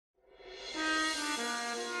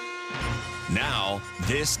Now,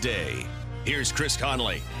 this day. Here's Chris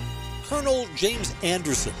Conley. Colonel James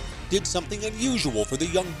Anderson did something unusual for the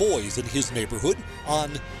young boys in his neighborhood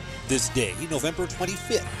on this day, November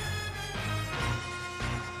 25th.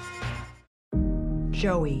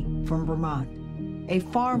 Joey from Vermont, a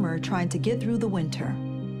farmer trying to get through the winter.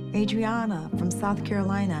 Adriana from South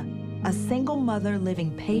Carolina, a single mother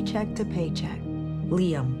living paycheck to paycheck.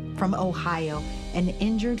 Liam from Ohio, an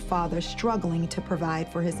injured father struggling to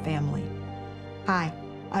provide for his family. Hi,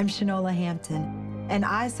 I'm Shanola Hampton, and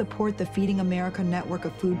I support the Feeding America network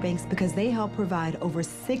of food banks because they help provide over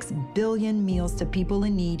 6 billion meals to people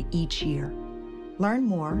in need each year. Learn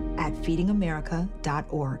more at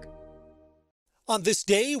feedingamerica.org. On this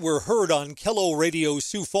day, we're heard on Kello Radio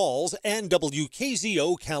Sioux Falls and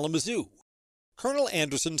WKZO Kalamazoo. Colonel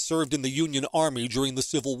Anderson served in the Union Army during the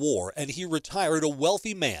Civil War, and he retired a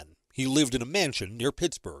wealthy man. He lived in a mansion near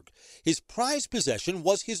Pittsburgh. His prized possession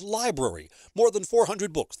was his library, more than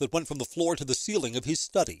 400 books that went from the floor to the ceiling of his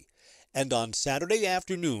study. And on Saturday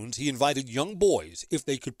afternoons, he invited young boys, if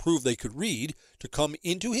they could prove they could read, to come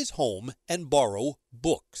into his home and borrow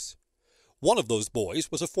books. One of those boys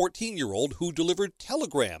was a 14-year-old who delivered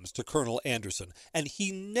telegrams to Colonel Anderson, and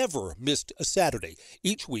he never missed a Saturday.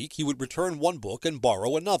 Each week, he would return one book and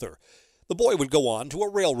borrow another. The boy would go on to a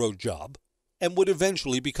railroad job and would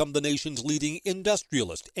eventually become the nation's leading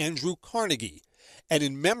industrialist, Andrew Carnegie. And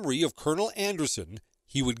in memory of Colonel Anderson,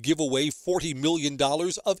 he would give away $40 million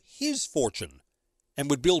of his fortune and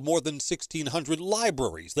would build more than 1,600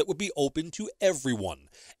 libraries that would be open to everyone.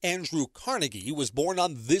 Andrew Carnegie was born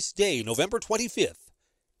on this day, November 25th,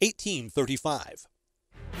 1835.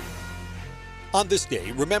 On this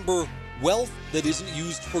day, remember, wealth that isn't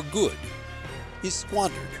used for good is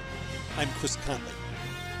squandered. I'm Chris Conley.